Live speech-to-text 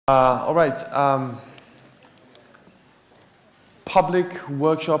All right. Public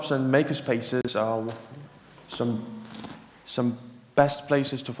workshops and makerspaces are some best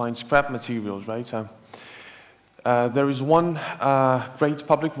places to find scrap materials, right? There is one great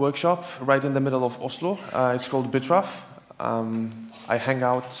public workshop right in the middle of Oslo. It's called Bitraf. I hang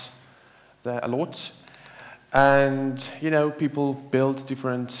out there a lot. And, you know, people build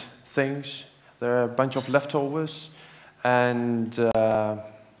different things. There are a bunch of leftovers. And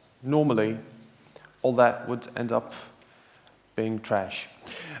normally, all that would end up being trash.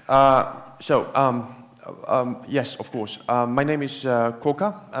 Yes, of course. My name is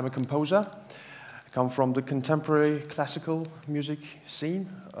Koka. I'm a composer. I come from the contemporary classical music scene.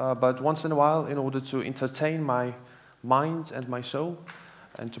 But once in a while, in order to entertain my mind and my soul,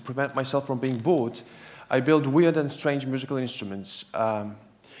 and to prevent myself from being bored, I build weird and strange musical instruments.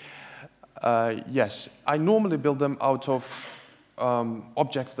 Yes, I normally build them out of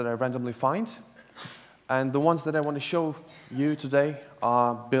objects that I randomly find. And the ones that I want to show you today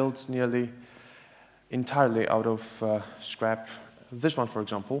are built nearly entirely out of scrap. This one, for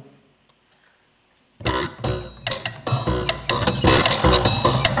example.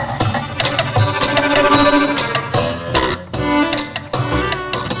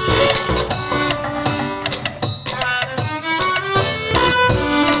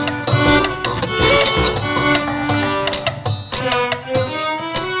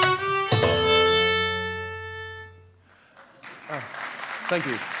 Thank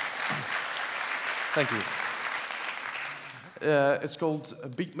you. Thank you. It's called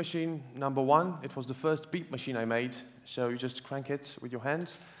Beat Machine #1. It was the first beat machine I made. So you just crank it with your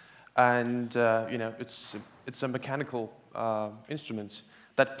hand, and you know, it's a mechanical instrument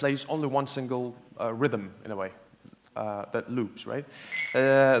that plays only one single rhythm in a way that loops, right?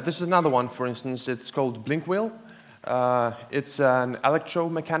 This is another one, for instance. It's called Blink Wheel. It's an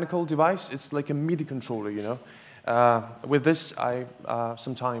electromechanical device. It's like a MIDI controller, you know. With this, I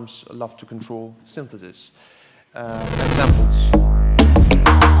sometimes love to control synthesis and samples.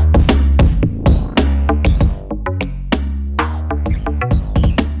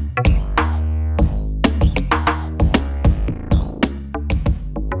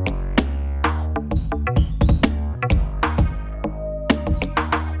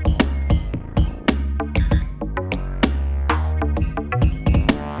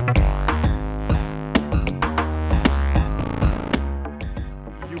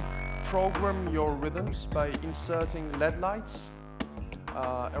 Program your rhythms by inserting LED lights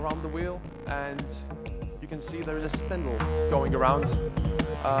around the wheel, and you can see there is a spindle going around,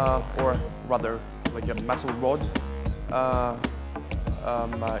 or rather like a metal rod.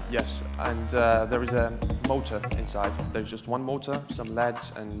 Yes, and there is a motor inside. There's just one motor, some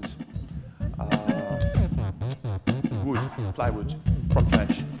LEDs, and plywood from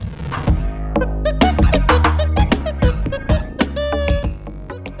trash.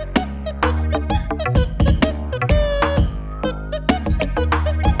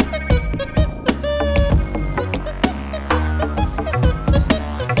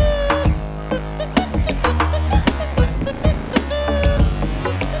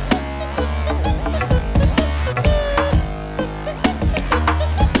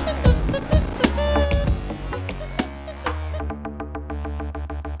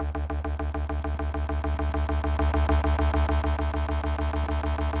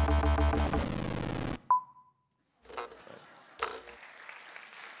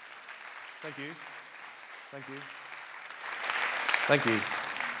 Thank you. Thank you. Thank you.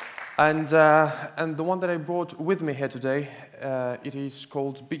 And the one that I brought with me here today, it is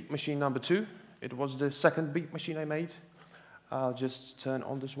called Beat Machine #2. It was the second beat machine I made. I'll just turn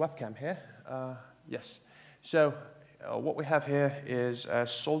on this webcam here. Yes. So what we have here is a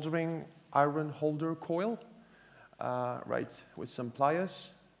soldering iron holder coil, right, with some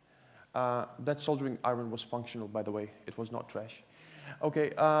pliers. That soldering iron was functional, by the way. It was not trash.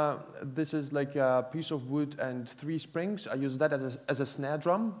 Okay, this is like a piece of wood and 3 springs. I use that as a snare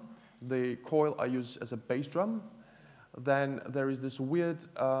drum. The coil I use as a bass drum. Then there is this weird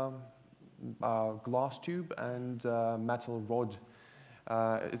glass tube and metal rod.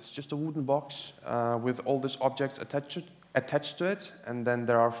 It's just a wooden box with all these objects attached to it. And then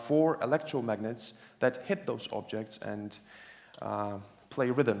there are 4 electromagnets that hit those objects and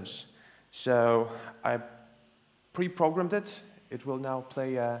play rhythms. So I pre-programmed it. It will now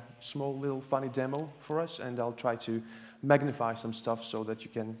play a small little funny demo for us, and I'll try to magnify some stuff so that you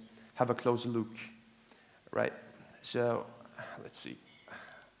can have a closer look. Right, so let's see.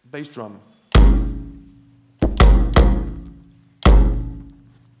 Bass drum.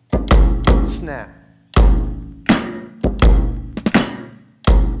 Snare.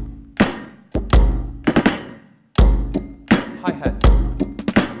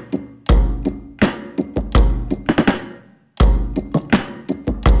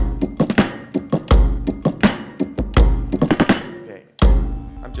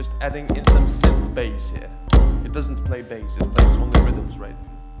 I'm just adding in some synth bass here. It doesn't play bass, it plays only rhythms, right?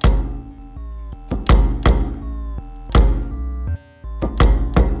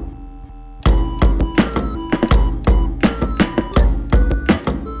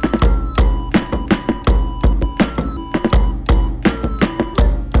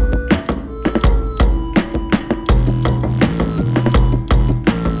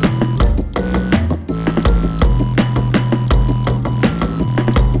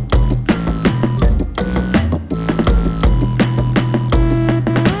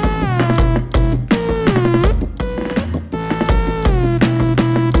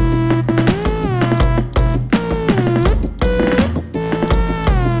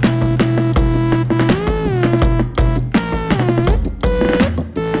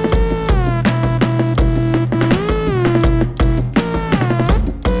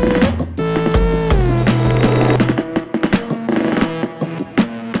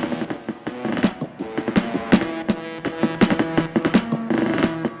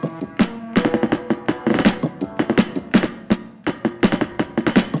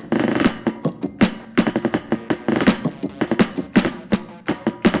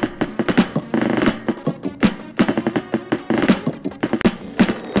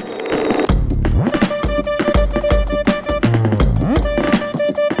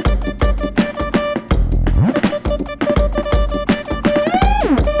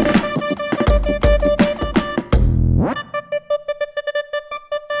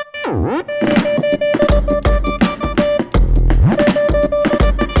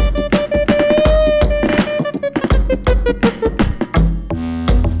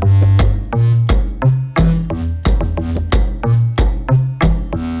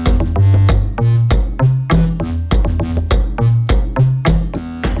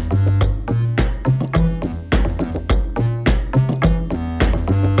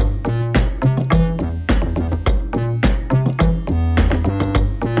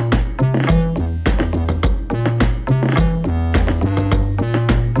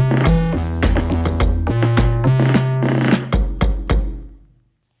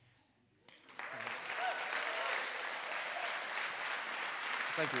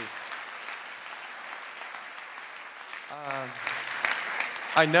 Thank you.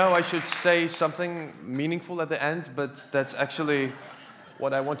 I know I should say something meaningful at the end, but that's actually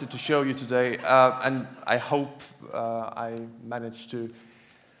what I wanted to show you today. And I hope I managed to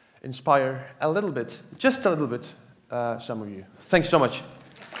inspire a little bit, just a little bit, some of you. Thanks so much.